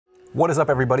What is up,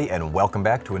 everybody, and welcome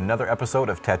back to another episode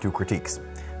of Tattoo Critiques.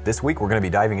 This week we're going to be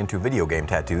diving into video game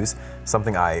tattoos,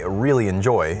 something I really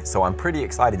enjoy, so I'm pretty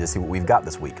excited to see what we've got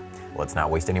this week. Let's not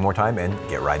waste any more time and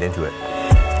get right into it.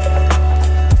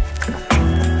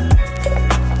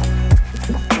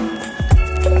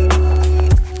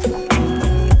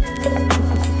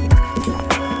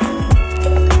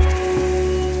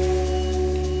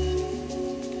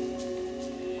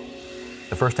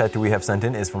 The first tattoo we have sent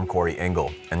in is from Cory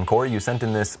Engel. And Cory, you sent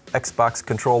in this Xbox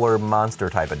controller monster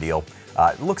type of deal.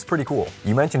 It looks pretty cool.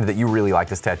 You mentioned that you really like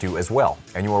this tattoo as well,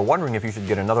 and you were wondering if you should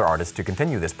get another artist to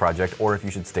continue this project or if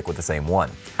you should stick with the same one.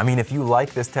 I mean, if you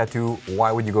like this tattoo,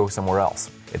 why would you go somewhere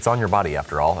else? It's on your body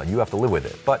after all, and you have to live with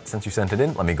it. But since you sent it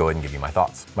in, let me go ahead and give you my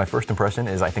thoughts. My first impression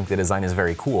is I think the design is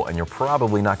very cool, and you're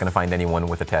probably not going to find anyone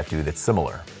with a tattoo that's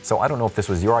similar. So I don't know if this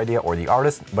was your idea or the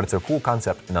artist, but it's a cool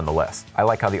concept nonetheless. I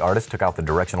like how the artist took out the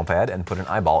directional pad and put an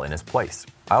eyeball in its place.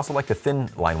 I also like the thin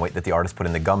line weight that the artist put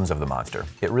in the gums of the monster.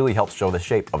 It really helps show the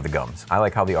shape of the gums. I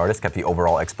like how the artist kept the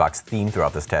overall Xbox theme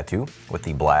throughout this tattoo, with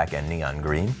the black and neon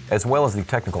green, as well as the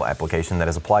technical application that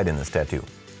is applied in this tattoo.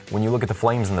 When you look at the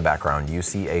flames in the background, you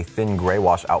see a thin gray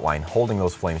wash outline holding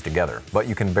those flames together, but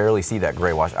you can barely see that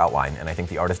gray wash outline, and I think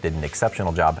the artist did an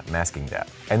exceptional job masking that.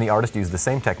 And the artist used the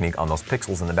same technique on those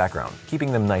pixels in the background,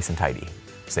 keeping them nice and tidy.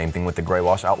 Same thing with the gray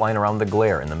wash outline around the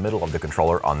glare in the middle of the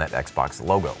controller on that Xbox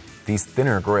logo. These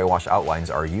thinner gray wash outlines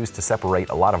are used to separate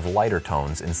a lot of lighter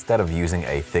tones instead of using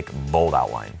a thick, bold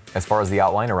outline. As far as the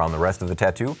outline around the rest of the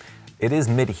tattoo, it is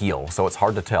mid-heel, so it's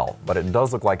hard to tell, but it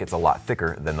does look like it's a lot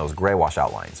thicker than those gray wash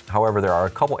outlines. However, there are a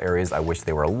couple areas I wish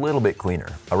they were a little bit cleaner.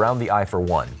 Around the eye for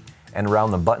one, and around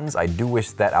the buttons, I do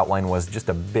wish that outline was just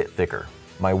a bit thicker.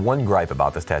 My one gripe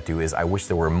about this tattoo is I wish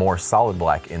there were more solid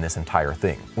black in this entire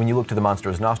thing. When you look to the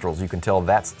monster's nostrils, you can tell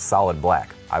that's solid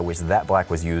black. I wish that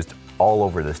black was used all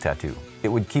over this tattoo. It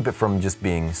would keep it from just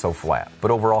being so flat. But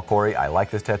overall, Cory, I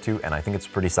like this tattoo and I think it's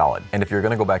pretty solid. And if you're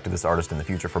gonna go back to this artist in the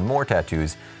future for more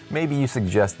tattoos, maybe you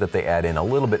suggest that they add in a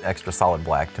little bit extra solid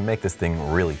black to make this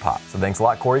thing really pop. So thanks a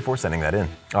lot, Cory, for sending that in.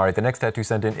 All right, the next tattoo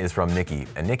sent in is from Nikki.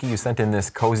 And Nikki, you sent in this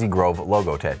Cozy Grove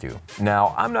logo tattoo.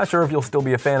 Now, I'm not sure if you'll still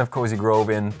be a fan of Cozy Grove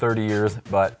in 30 years,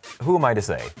 but who am I to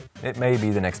say? It may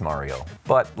be the next Mario.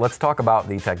 But let's talk about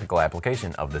the technical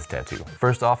application of this tattoo.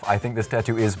 First off, I think this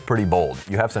tattoo is pretty bold.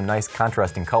 You have some nice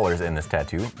contrasting colors in this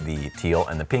tattoo. The teal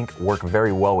and the pink work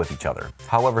very well with each other.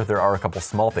 However, there are a couple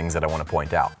small things that I want to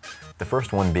point out. The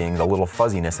first one being the little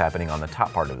fuzziness happening on the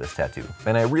top part of this tattoo.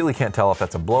 And I really can't tell if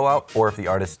that's a blowout or if the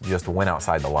artist just went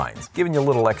outside the lines, giving you a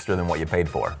little extra than what you paid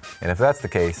for. And if that's the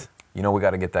case, you know we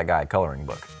gotta get that guy a coloring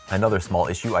book. Another small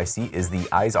issue I see is the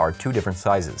eyes are two different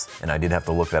sizes, and I did have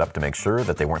to look that up to make sure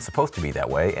that they weren't supposed to be that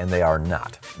way, and they are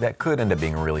not. That could end up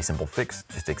being a really simple fix,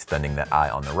 just extending that eye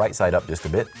on the right side up just a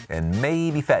bit, and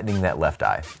maybe fattening that left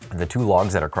eye. The two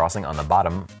logs that are crossing on the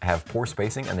bottom have poor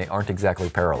spacing and they aren't exactly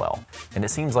parallel, and it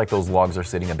seems like those logs are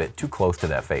sitting a bit too close to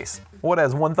that face. What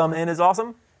has one thumb in is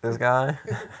awesome? This guy.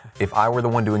 If I were the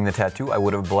one doing the tattoo, I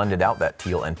would have blended out that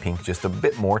teal and pink just a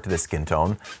bit more to the skin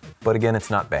tone, but again,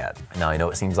 it's not bad. Now I know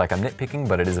it seems like I'm nitpicking,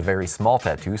 but it is a very small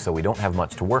tattoo, so we don't have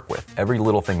much to work with. Every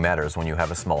little thing matters when you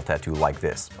have a small tattoo like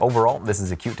this. Overall, this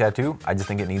is a cute tattoo. I just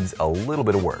think it needs a little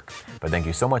bit of work. But thank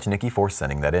you so much, Nikki, for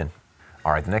sending that in.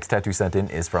 All right, the next tattoo sent in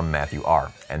is from Matthew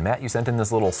R. And Matt, you sent in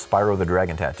this little Spyro the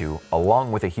Dragon tattoo,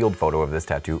 along with a healed photo of this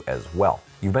tattoo as well.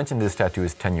 You've mentioned this tattoo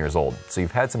is 10 years old, so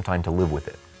you've had some time to live with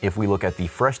it. If we look at the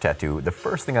fresh tattoo, the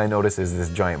first thing I notice is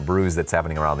this giant bruise that's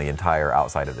happening around the entire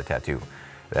outside of the tattoo.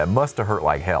 That must have hurt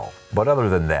like hell. But other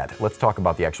than that, let's talk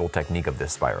about the actual technique of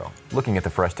this Spyro. Looking at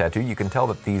the fresh tattoo, you can tell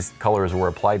that these colors were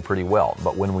applied pretty well,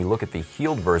 but when we look at the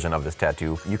healed version of this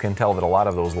tattoo, you can tell that a lot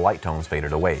of those light tones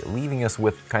faded away, leaving us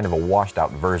with kind of a washed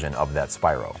out version of that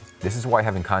Spyro. This is why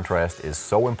having contrast is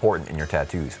so important in your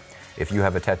tattoos. If you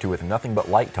have a tattoo with nothing but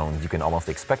light tones, you can almost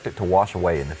expect it to wash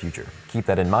away in the future. Keep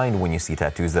that in mind when you see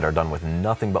tattoos that are done with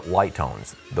nothing but light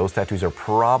tones. Those tattoos are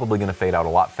probably going to fade out a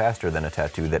lot faster than a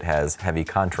tattoo that has heavy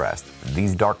contrast.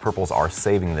 These dark purples are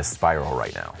saving this Spyro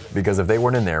right now, because if they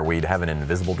weren't in there, we'd have an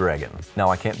invisible dragon. Now,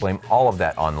 I can't blame all of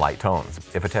that on light tones.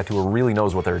 If a tattooer really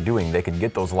knows what they're doing, they can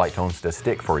get those light tones to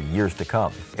stick for years to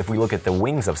come. If we look at the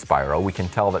wings of Spyro, we can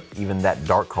tell that even that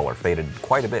dark color faded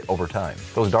quite a bit over time.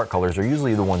 Those dark colors are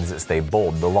usually the ones that stay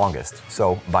bold the longest.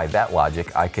 So by that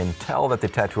logic, I can tell that the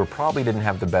tattooer probably didn't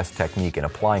have the best technique in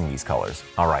applying these colors.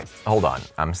 All right, hold on.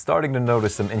 I'm starting to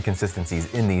notice some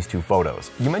inconsistencies in these two photos.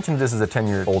 You mentioned this is a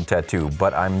 10-year-old tattoo,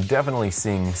 but I'm definitely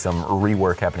seeing some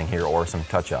rework happening here or some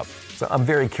touch-up. So I'm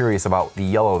very curious about the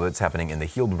yellow that's happening in the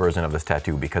healed version of this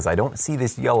tattoo because I don't see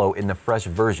this yellow in the fresh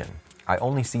version. I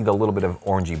only see the little bit of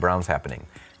orangey browns happening.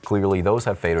 Clearly those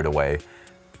have faded away,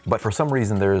 but for some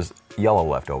reason there's yellow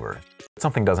left over.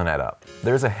 Something doesn't add up.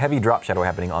 There's a heavy drop shadow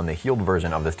happening on the healed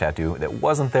version of this tattoo that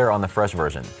wasn't there on the fresh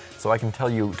version, so I can tell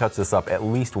you touch this up at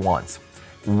least once.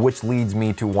 Which leads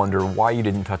me to wonder why you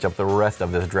didn't touch up the rest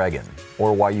of this dragon,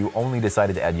 or why you only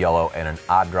decided to add yellow and an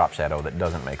odd drop shadow that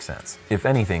doesn't make sense. If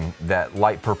anything, that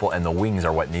light purple and the wings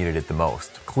are what needed it the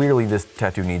most. Clearly this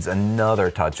tattoo needs another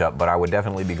touch up, but I would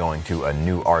definitely be going to a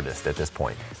new artist at this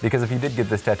point. Because if you did get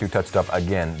this tattoo touched up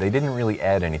again, they didn't really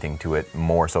add anything to it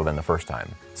more so than the first time.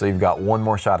 So you've got one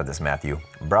more shot at this, Matthew.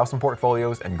 Browse some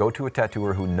portfolios and go to a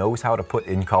tattooer who knows how to put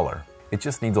in color. It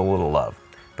just needs a little love.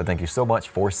 But thank you so much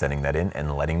for sending that in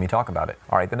and letting me talk about it.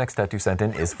 Alright, the next tattoo sent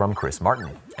in is from Chris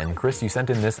Martin. And Chris, you sent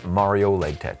in this Mario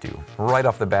leg tattoo. Right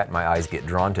off the bat, my eyes get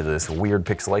drawn to this weird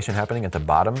pixelation happening at the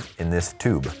bottom in this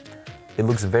tube. It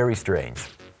looks very strange.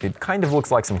 It kind of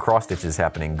looks like some cross stitches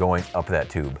happening going up that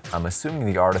tube. I'm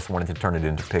assuming the artist wanted to turn it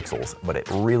into pixels, but it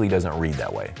really doesn't read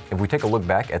that way. If we take a look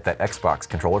back at that Xbox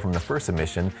controller from the first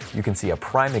submission, you can see a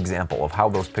prime example of how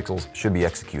those pixels should be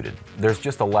executed. There's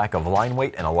just a lack of line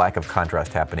weight and a lack of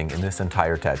contrast happening in this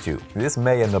entire tattoo. This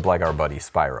may end up like our buddy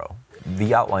Spyro.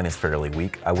 The outline is fairly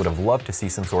weak. I would have loved to see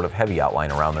some sort of heavy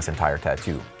outline around this entire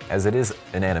tattoo. As it is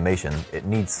an animation, it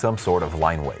needs some sort of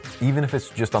line weight. Even if it's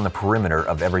just on the perimeter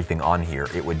of everything on here,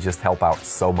 it would just help out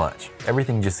so much.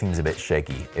 Everything just seems a bit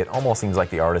shaky. It almost seems like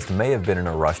the artist may have been in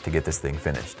a rush to get this thing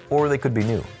finished. Or they could be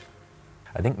new.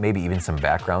 I think maybe even some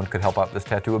background could help out this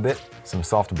tattoo a bit. Some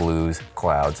soft blues,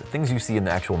 clouds, things you see in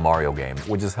the actual Mario game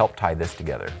would just help tie this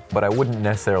together. But I wouldn't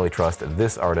necessarily trust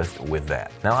this artist with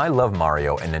that. Now I love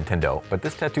Mario and Nintendo, but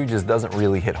this tattoo just doesn't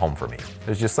really hit home for me.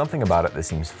 There's just something about it that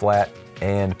seems flat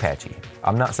and patchy.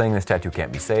 I'm not saying this tattoo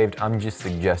can't be saved, I'm just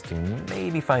suggesting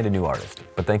maybe find a new artist.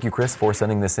 But thank you, Chris, for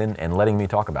sending this in and letting me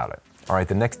talk about it. Alright,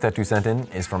 the next tattoo sent in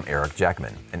is from Eric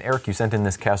Jackman. And Eric, you sent in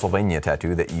this Castlevania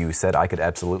tattoo that you said I could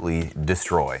absolutely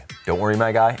destroy. Don't worry,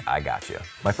 my guy, I got you.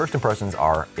 My first impressions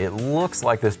are, it looks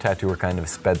like this tattooer kind of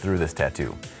sped through this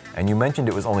tattoo. And you mentioned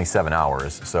it was only 7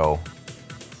 hours, so...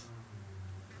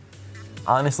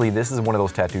 Honestly, this is one of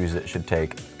those tattoos that should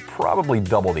take probably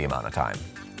double the amount of time.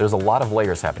 There's a lot of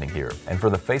layers happening here, and for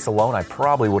the face alone, I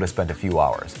probably would have spent a few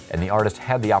hours. And the artist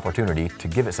had the opportunity to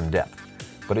give it some depth.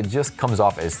 But it just comes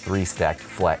off as 3 stacked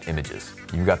flat images.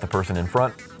 You've got the person in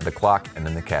front, the clock, and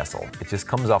then the castle. It just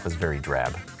comes off as very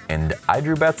drab. And I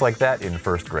drew bats like that in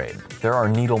first grade. There are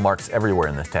needle marks everywhere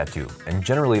in this tattoo, and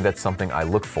generally that's something I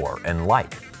look for and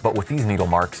like. But with these needle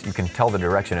marks, you can tell the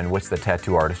direction in which the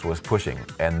tattoo artist was pushing,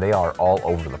 and they are all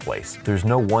over the place. There's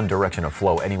no one direction of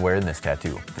flow anywhere in this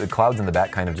tattoo. The clouds in the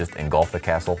back kind of just engulf the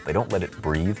castle. They don't let it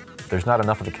breathe. There's not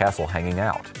enough of the castle hanging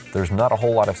out. There's not a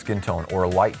whole lot of skin tone or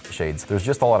light shades. There's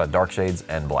just a lot of dark shades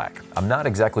and black. I'm not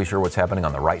exactly sure what's happening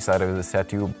on the right side of this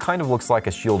tattoo. Kind of looks like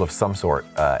a shield of some sort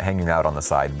hanging out on the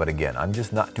side, but again, I'm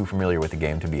just not too familiar with the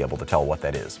game to be able to tell what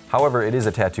that is. However, it is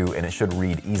a tattoo and it should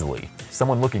read easily.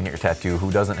 Someone looking at your tattoo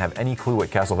who doesn't have any clue what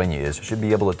Castlevania is should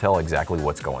be able to tell exactly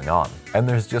what's going on. And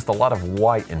there's just a lot of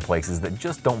white in places that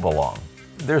just don't belong.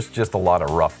 There's just a lot of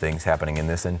rough things happening in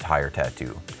this entire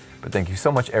tattoo. But thank you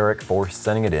so much, Eric, for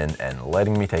sending it in and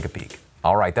letting me take a peek.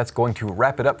 Alright, that's going to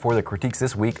wrap it up for the critiques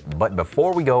this week, but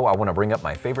before we go, I want to bring up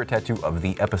my favorite tattoo of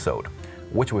the episode,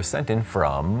 which was sent in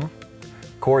from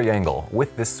Cory Engel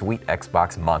with this sweet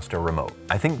Xbox monster remote.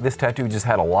 I think this tattoo just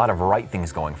had a lot of right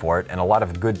things going for it and a lot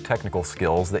of good technical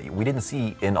skills that we didn't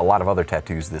see in a lot of other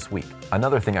tattoos this week.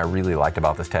 Another thing I really liked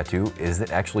about this tattoo is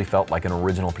it actually felt like an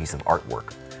original piece of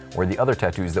artwork, where the other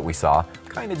tattoos that we saw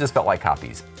kind of just felt like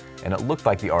copies. And it looked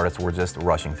like the artists were just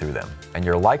rushing through them. And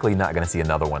you're likely not going to see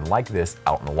another one like this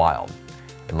out in the wild.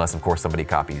 Unless, of course, somebody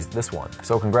copies this one.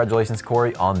 So congratulations,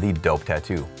 Cory, on the dope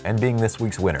tattoo, and being this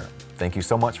week's winner. Thank you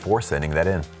so much for sending that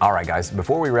in. Alright guys,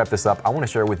 before we wrap this up, I want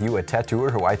to share with you a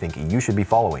tattooer who I think you should be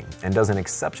following, and does an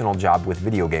exceptional job with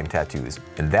video game tattoos.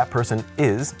 And that person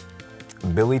is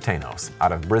Billy Tanos,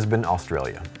 out of Brisbane,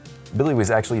 Australia. Billy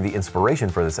was actually the inspiration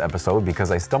for this episode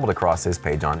because I stumbled across his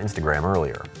page on Instagram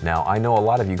earlier. Now, I know a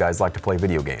lot of you guys like to play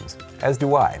video games, as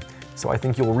do I, so I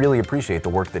think you'll really appreciate the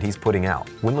work that he's putting out.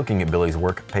 When looking at Billy's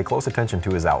work, pay close attention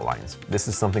to his outlines. This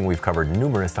is something we've covered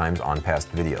numerous times on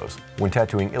past videos. When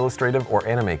tattooing illustrative or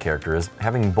anime characters,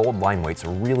 having bold line weights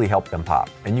really help them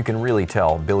pop, and you can really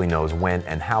tell Billy knows when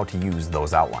and how to use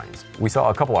those outlines. We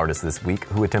saw a couple artists this week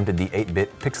who attempted the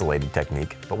 8-bit pixelated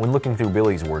technique, but when looking through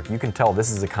Billy's work, you can tell this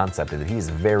is a concept that he is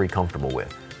very comfortable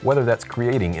with. whether that's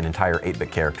creating an entire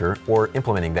 8-bit character or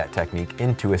implementing that technique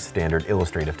into a standard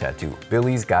illustrative tattoo.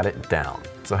 Billy's got it down.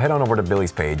 So head on over to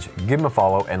Billy's page, give him a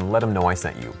follow, and let him know I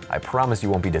sent you. I promise you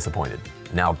won't be disappointed.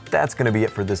 Now that's going to be it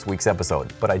for this week's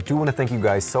episode, but I do want to thank you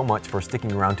guys so much for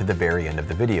sticking around to the very end of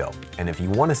the video. And if you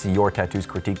want to see your tattoos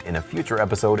critiqued in a future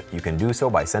episode, you can do so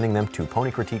by sending them to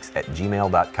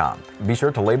ponycritiques@gmail.com. Be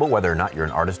sure to label whether or not you're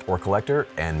an artist or collector,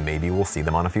 and maybe we'll see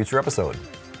them on a future episode.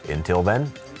 Until then,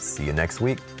 see you next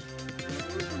week.